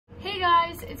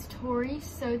it's Tori.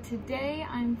 So today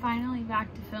I'm finally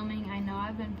back to filming. I know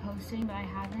I've been posting, but I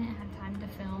haven't had time to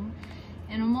film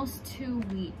in almost 2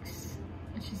 weeks,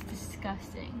 which is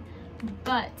disgusting.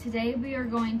 But today we are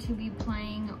going to be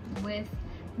playing with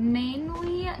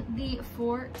mainly the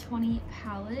 420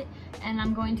 palette, and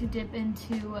I'm going to dip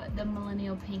into the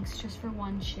Millennial Pinks just for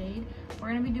one shade.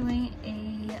 We're going to be doing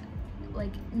a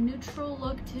neutral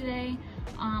look today.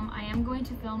 I am going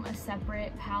to film a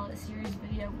separate palette series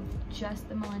video with just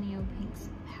the Millennial Pinks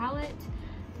palette,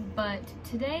 but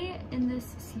today in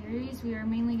this series we are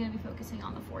mainly going to be focusing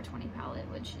on the 420 palette,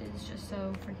 which is just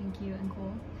so freaking cute and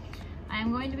cool. I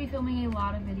am going to be filming a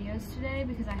lot of videos today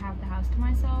because I have the house to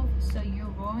myself, so you're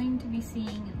going to be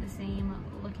seeing the same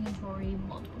looking Tori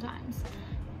multiple times.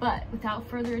 But without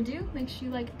further ado, make sure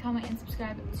you like, comment, and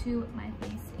subscribe to my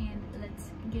face, and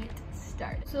let's get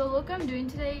started. So the look I'm doing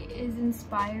today is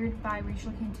inspired by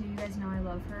Rachel Cantu. You guys know I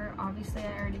love her. Obviously,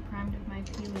 I already primed with my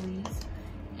P. Louise,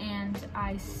 and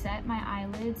I set my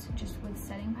eyelids just with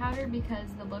setting powder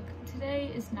because the look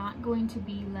today is not going to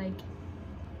be like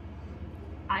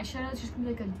eyeshadow. It's just gonna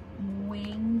be like a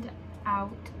winged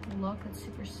out look that's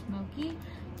super smoky.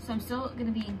 So I'm still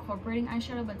gonna be incorporating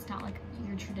eyeshadow, but it's not like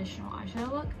your traditional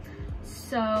eyeshadow look.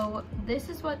 So this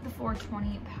is what the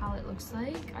 420 palette looks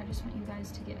like. I just want you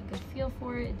guys to get a good feel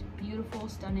for it. It's beautiful,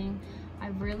 stunning. I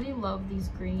really love these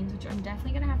greens, which I'm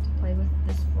definitely gonna have to play with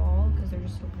this fall because they're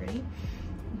just so pretty.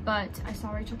 But I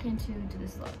saw Rachel Cantu do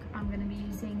this look. I'm gonna be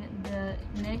using the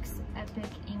NYX Epic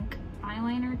Ink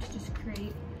eyeliner to just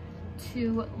create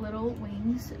 2 little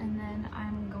wings, and then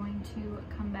I'm going to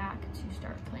come back to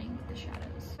start playing with the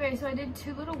shadows. Okay, so I did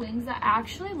 2 little wings that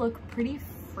actually look pretty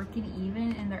freaking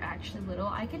even, and they're actually little.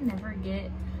 I could never get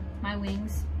my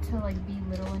wings to like be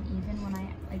little and even when I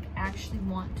like actually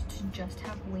want to just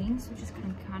have wings, which is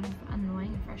kind of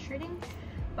annoying and frustrating.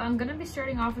 But I'm gonna be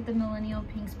starting off with the Millennial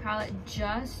Pinks palette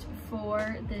just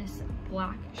for this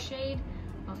black shade.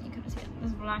 Oh, you couldn't see it.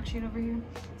 This black shade over here.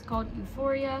 It's called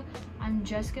Euphoria. I'm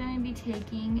just gonna be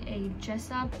taking a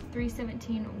Jessup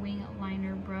 317 wing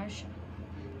liner brush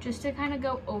just to kind of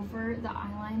go over the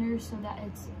eyeliner so that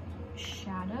it's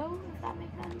shadow, if that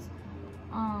makes sense.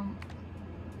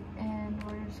 And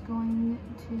we're just going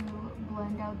to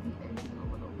blend out the edges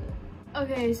a little bit.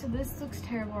 Okay, so this looks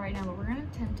terrible right now, but we're gonna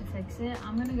attempt to fix it.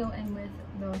 I'm gonna go in with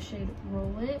the shade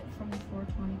Roll It from the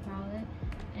 420 palette.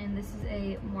 And this is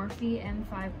a Morphe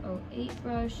M508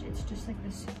 brush. It's just like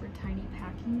the super tiny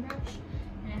packing brush,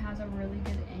 and it has a really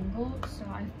good angle, so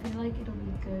I feel like it'll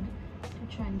be good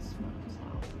to try and smoke this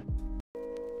out.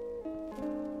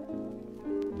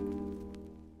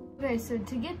 Okay, so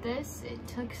to get this, it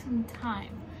took some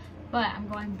time, but I'm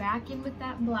going back in with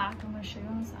that black. I'm going to show you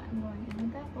on the side. I'm going in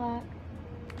with that black,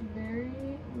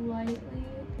 very lightly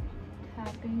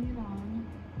tapping it on.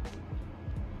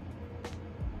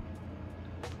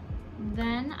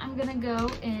 Then I'm gonna go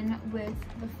in with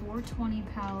the 420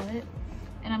 palette,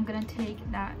 and I'm gonna take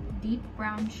that deep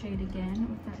brown shade again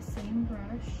with that same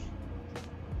brush,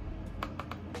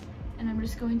 and I'm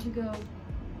just going to go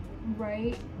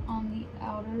right on the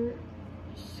outer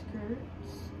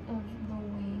skirts of the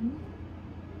wing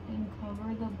and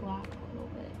cover the black a little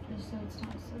bit, just so it's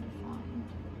not so defined.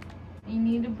 You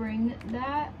need to bring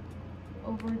that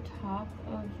over top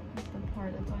of the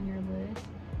part that's on your lid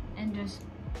and just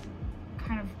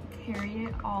kind of carry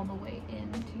it all the way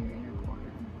into your inner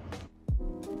corner.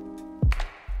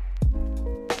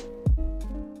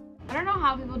 I don't know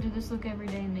how people do this look every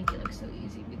day and make it look so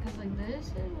easy, because like this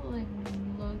is like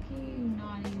looking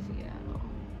not easy at all.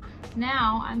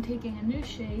 Now I'm taking a new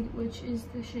shade, which is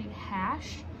the shade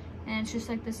Hash, and it's just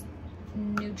like this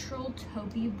neutral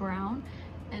taupey brown,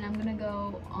 and I'm gonna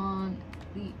go on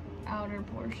the outer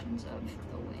portions of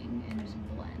the wing and just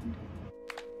blend.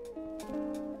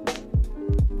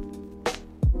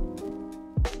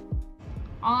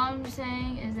 All I'm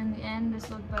saying is, in the end,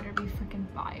 this look better be freaking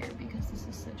fire, because this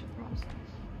is such a process.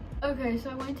 Okay,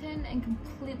 so I went in and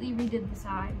completely redid the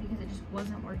side because it just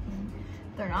wasn't working.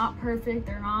 They're not perfect,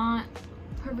 they're not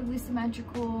perfectly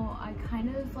symmetrical. I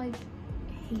kind of like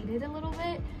hate it a little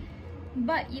bit,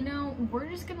 but you know, we're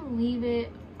just gonna leave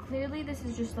it. Clearly this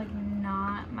is just like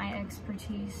not my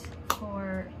expertise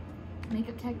for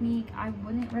makeup technique. I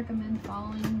wouldn't recommend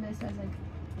following this as like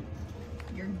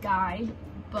your guide,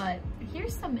 but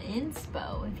here's some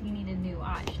inspo if you need a new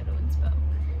eyeshadow inspo.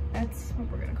 That's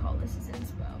what we're gonna call this, is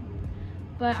inspo.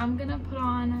 But I'm gonna put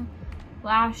on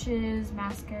lashes,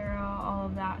 mascara, all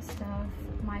of that stuff,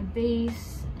 my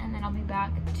base, and then I'll be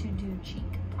back to do cheek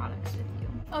products with you.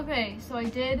 Okay, so I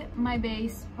did my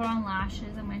base, put on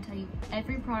lashes. I'm gonna tell you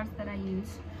every product that I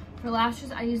use. For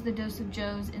lashes, I use the Dose of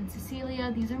Joe's in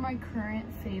Cecilia. These are my current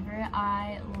favorite.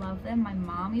 I love them. My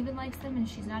mom even likes them, and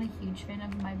she's not a huge fan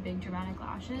of my big dramatic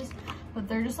lashes, but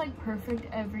they're just like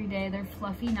perfect every day. They're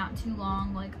fluffy, not too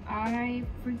long. Like, I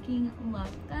freaking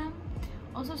love them.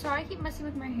 Also, sorry I keep messing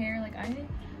with my hair. Like, I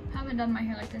haven't done my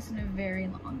hair like this in a very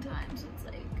long time, so it's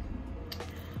like.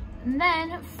 And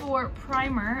then for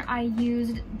primer, I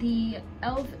used the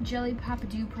e.l.f. Jelly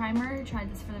Papadoo primer. I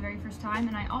tried this for the very first time,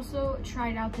 and I also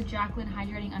tried out the Jaclyn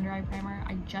Hydrating Under Eye Primer.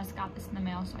 I just got this in the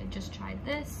mail, so I just tried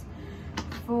this.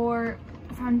 For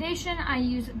foundation, I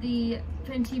used the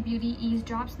Fenty Beauty Ease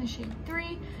Drops in the shade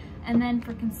 3. And then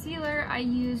for concealer, I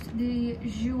used the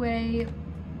Jouer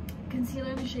concealer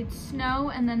in the shade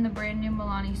Snow, and then the brand new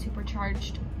Milani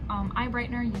Supercharged eye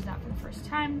brightener. Used that for the first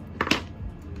time.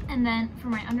 And then for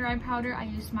my under eye powder, I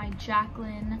used my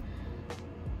Jaclyn,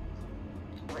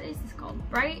 what is this called?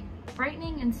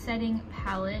 Brightening and Setting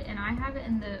Palette, and I have it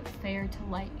in the Fair to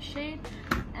Light shade.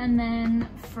 And then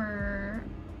for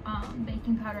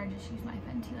baking powder, I just use my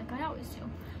Fenty like I always do.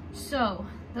 So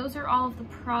those are all of the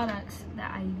products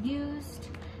that I used.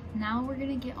 Now we're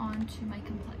gonna get on to my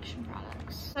complexion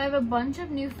products. So I have a bunch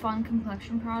of new fun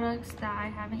complexion products that I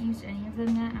haven't used any of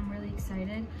them yet, and I'm really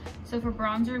excited. So for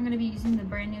bronzer, I'm gonna be using the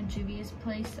brand new Juvia's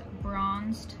Place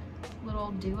Bronzed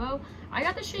Little Duo. I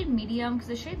got the shade medium because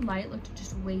the shade light looked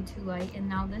just way too light, and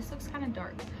now this looks kind of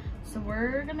dark. So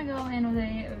we're gonna go in with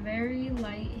a very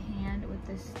light hand with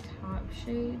this top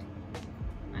shade.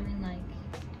 I mean, like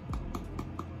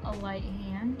a light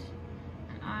hand.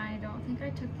 I don't think I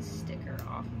took the sticker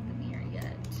off of the mirror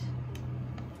yet.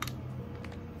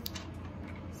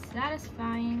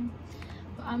 Satisfying.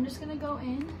 But I'm just gonna go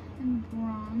in and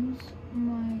bronze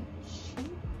my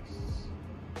cheeks.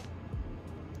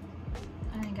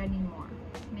 I think I need more.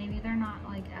 Maybe they're not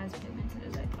like as pigmented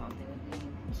as I thought they would be.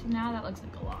 So now that looks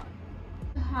like a lot.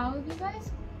 How have you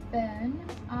guys been?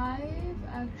 I've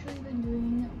actually been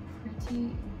doing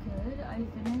pretty good. I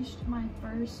finished my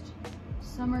first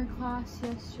summer class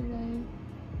yesterday,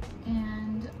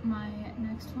 and my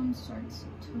next one starts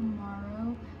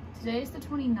tomorrow. Today is the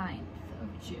 29th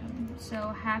of June, so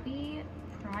happy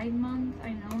Pride Month.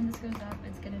 I know when this goes up,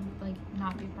 it's gonna like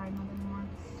not be Pride Month anymore,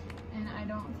 and I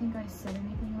don't think I said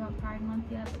anything about Pride Month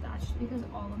yet, but that's just because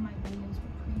all of my videos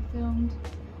were pre-filmed,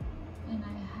 and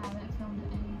I haven't filmed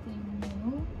anything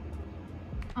new.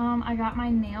 I got my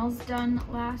nails done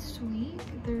last week.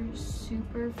 They're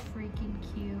super freaking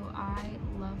cute. I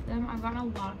love them. I've gotten a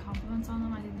lot of compliments on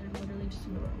them. I think they're literally just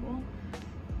adorable.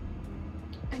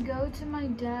 I go to my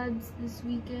dad's this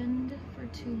weekend for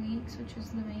 2 weeks, which is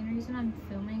the main reason I'm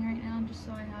filming right now, just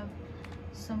so I have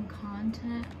some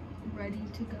content ready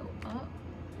to go up.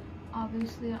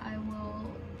 Obviously, I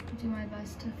will do my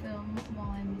best to film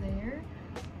while I'm there,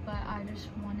 but I just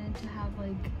wanted to have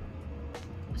like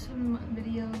some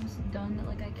videos done that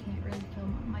like I can't really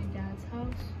film at my dad's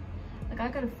house. Like, I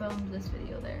could have filmed this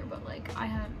video there, but like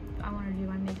I wanted to do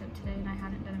my makeup today, and I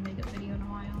hadn't done a makeup video in a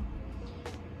while.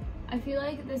 I feel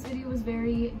like this video was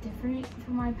very different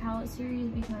from my palette series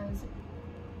because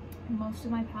most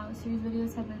of my palette series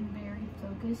videos have been very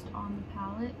focused on the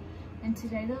palette, and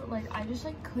today like I just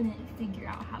like couldn't figure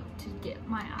out how to get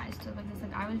my eyes to look like this.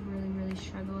 Like, I was really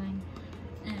struggling,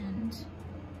 and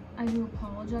I do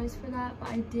apologize for that, but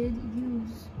I did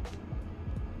use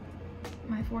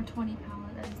my 420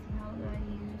 palette. That is the palette that I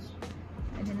used.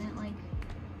 I didn't like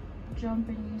jump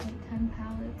and use like 10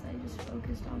 palettes. I just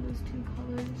focused on those 2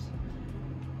 colors.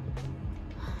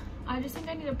 I just think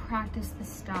I need to practice the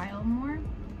style more.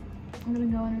 I'm gonna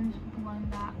go in and just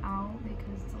blend that out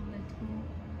because it's a little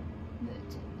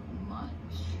bit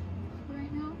much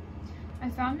right now. I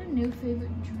found a new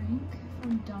favorite drink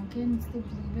from Dunkin'. It's the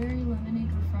Blueberry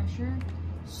Lemonade Refresher.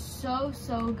 So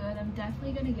good. I'm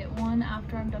definitely gonna get one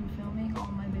after I'm done filming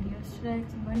all my videos today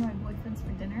because I'm going to my boyfriend's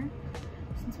for dinner.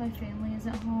 Since my family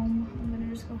isn't home, I'm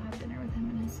gonna just go have dinner with him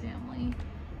and his family.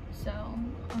 So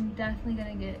I'm definitely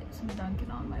gonna get some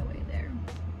Dunkin' on my way there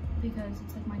because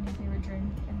it's like my new favorite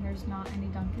drink, and there's not any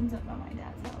Dunkins up at my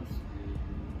dad's house.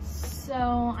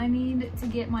 So I need to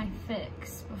get my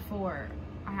fix before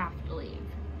I have to leave.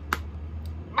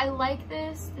 I like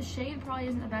this. The shade probably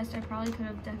isn't the best. I probably could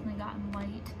have definitely gotten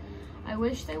light. I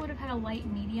wish they would have had a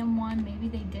light medium one. Maybe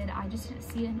they did. I just didn't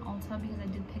see it in Ulta because I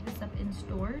did pick this up in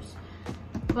stores.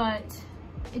 But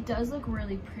it does look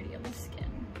really pretty on the skin.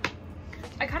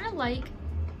 I kind of like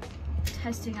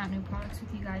testing out new products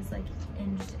with you guys, like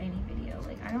in just any video.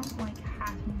 Like, I don't like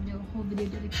having to do a whole video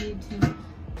dedicated to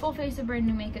full face of brand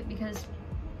new makeup because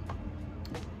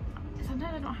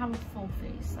sometimes I don't have a full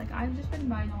face. Like, I've just been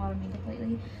buying a lot of makeup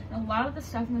lately, and a lot of the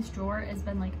stuff in this drawer has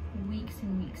been like weeks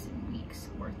and weeks and weeks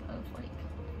worth of like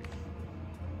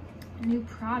new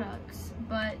products.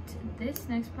 But this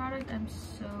next product I'm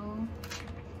so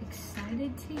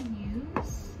excited to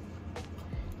use.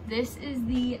 This is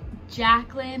the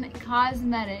Jaclyn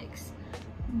Cosmetics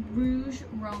Rouge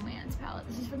Romance palette.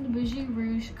 This is from the Bougie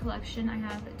Rouge collection. I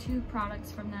have 2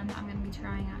 products from them I'm going to be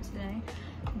trying out today,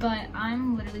 but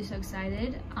I'm literally so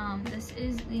excited. This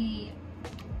is the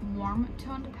warm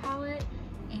toned palette,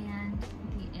 and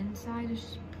the inside is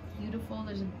just beautiful.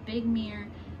 There's a big mirror.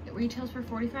 It retails for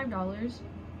 $45.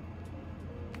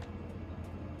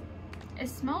 It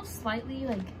smells slightly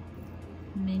like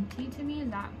minty to me. Is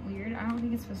that weird? I don't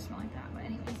think it's supposed to smell like that, but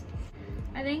anyways.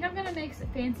 I think I'm gonna mix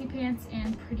Fancy Pants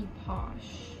and Pretty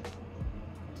Posh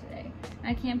today.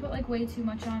 I can't put like way too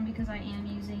much on because I am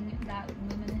using that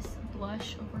luminous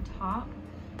blush over top,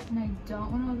 and I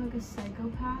don't want to look like a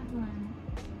psychopath when I'm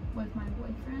with my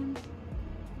boyfriend.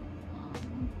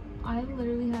 I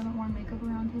literally haven't worn makeup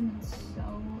around him in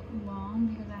so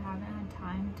long because I haven't had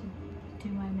time to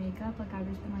do my makeup. Like, I've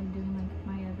just been like doing like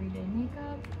my everyday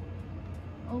makeup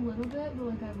a little bit, but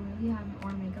like I really haven't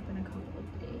worn makeup in a couple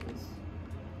of days.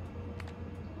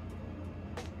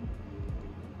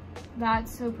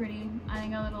 That's so pretty. I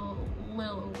think a little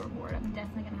overboard. I'm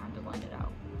definitely gonna have to blend it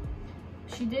out.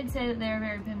 She did say that they're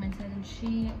very pigmented, and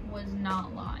she was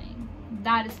not lying.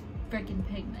 That is freaking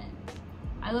pigment.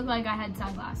 I look like I had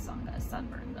sunglasses on, got a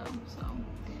sunburn though, so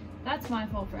that's my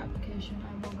fault for application.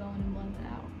 I will go in and blend it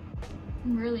out.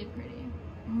 Really pretty.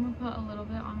 I'm gonna put a little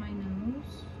bit on my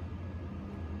nose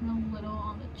and a little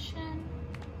on the chin.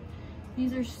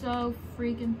 These are so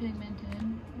freaking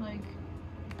pigmented, like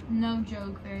no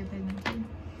joke, very pigmented.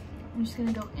 I'm just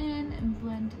gonna go in and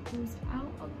blend those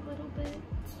out a little bit.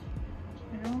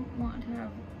 I don't want to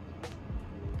have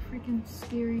freaking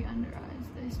scary under eyes.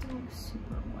 They still look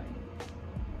super white.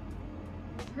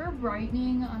 Her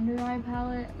brightening under eye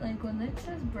palette, like when it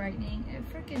says brightening, it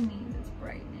freaking means it's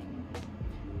brightening.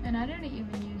 And I didn't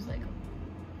even use like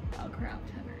a crap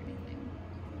ton or anything.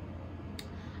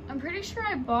 I'm pretty sure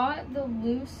I bought the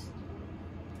loose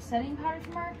setting powder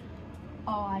from her.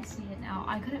 Oh, I see it now.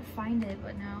 I couldn't find it,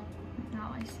 but now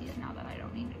I see it now that I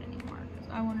don't need it anymore,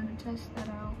 because I wanted to test that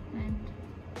out and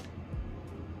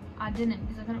I didn't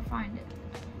because I couldn't find it.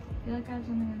 I feel like I have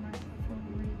something in my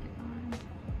freak eye.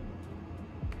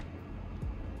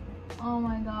 Oh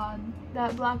my god,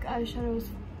 that black eyeshadow is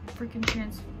freaking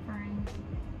transferring.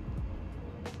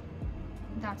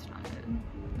 That's not good.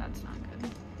 That's not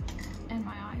good. And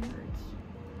my eye hurts.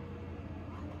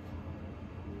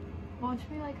 Watch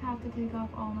me like have to take off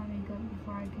all my makeup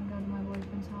before I can go to my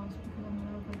boyfriend's house, because I'm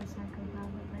gonna look like a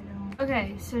psychopath if I don't.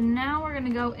 Okay, so now we're gonna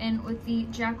go in with the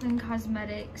Jaclyn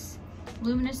Cosmetics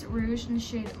Luminous Rouge in the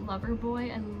shade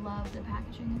Loverboy. I love the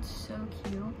packaging, it's so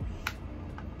cute.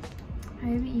 I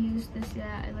haven't used this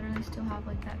yet. I literally still have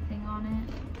like that thing on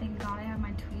it. Thank God I have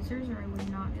my tweezers, or I would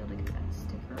not be able to get that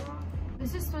sticker off.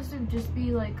 This is supposed to just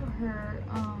be like her,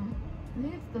 I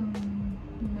think it's the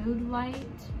Mood Light.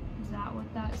 Is that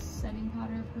what that setting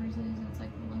powder of hers is? It's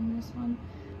like the luminous one.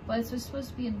 But it's just supposed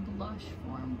to be in blush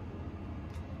form.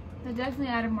 That definitely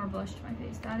added more blush to my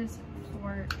face. That is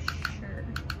for sure.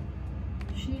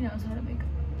 She knows how to make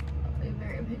a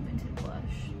very pigmented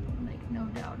blush. Like, no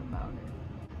doubt about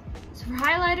it. So for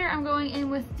highlighter, I'm going in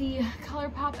with the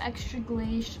ColourPop Extra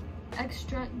Glazed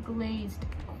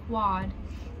Quad.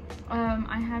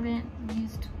 I haven't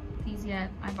used these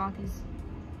yet. I bought these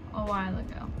a while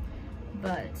ago.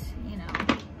 But, you know,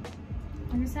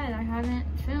 like I said, I haven't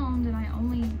filmed, and I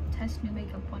only test new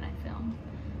makeup when I film.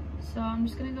 So I'm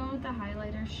just going to go with the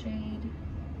highlighter shade.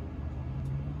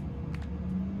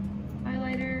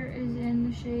 Highlighter is in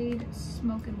the shade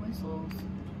Smoke and Whistles.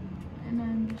 And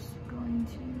I'm just going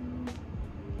to...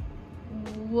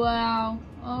 Wow.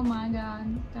 Oh my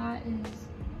god. That is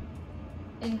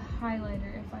a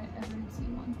highlighter if I ever see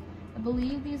one. I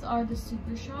believe these are the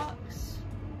Super Shocks.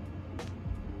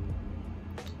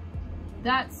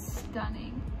 That's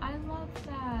stunning. I love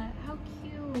that. How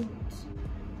cute.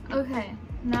 Okay,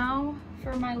 now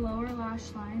for my lower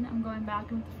lash line, I'm going back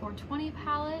with the 420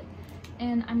 palette,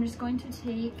 and I'm just going to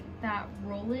take that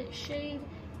Roll It shade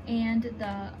and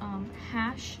the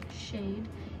Hash shade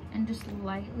and just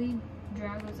lightly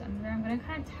drag those under there. I'm going to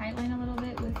kind of tightline a little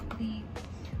bit with the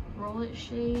Roll It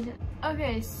shade.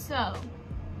 Okay, so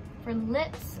for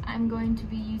lips, I'm going to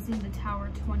be using the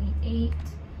Tower 28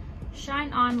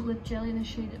 Shine On Lip Jelly in the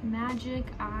shade Magic.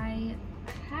 I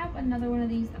have another one of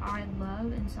these that I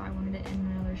love, and so I wanted it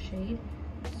in another shade.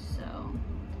 So I'm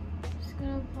just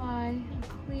gonna apply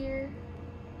a clear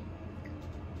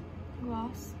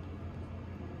gloss.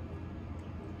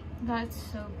 That's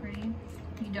so pretty.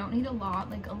 You don't need a lot,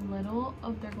 like a little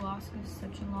of their gloss goes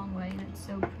such a long way and it's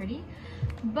so pretty.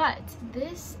 But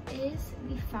this is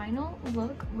the final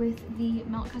look with the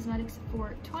Melt Cosmetics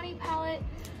 420 palette.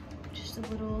 Just a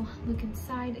little look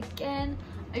inside again.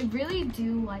 I really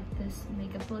do like this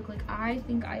makeup look. Like, I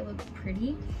think I look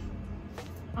pretty.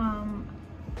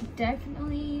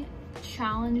 Definitely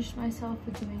challenged myself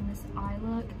with doing this eye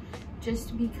look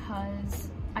just because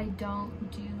I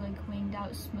don't do like winged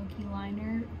out smoky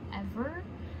liner ever.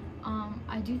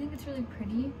 I do think it's really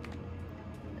pretty.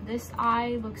 This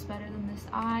eye looks better than this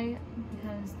eye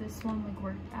because this one like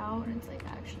worked out and it's like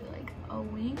actually like a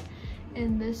wing,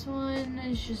 and this one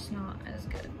is just not as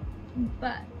good.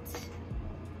 But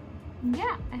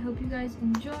yeah, I hope you guys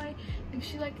enjoy. Make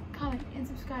sure you like, comment, and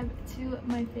subscribe to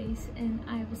my face, and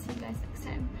I will see you guys next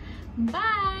time.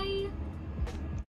 Bye!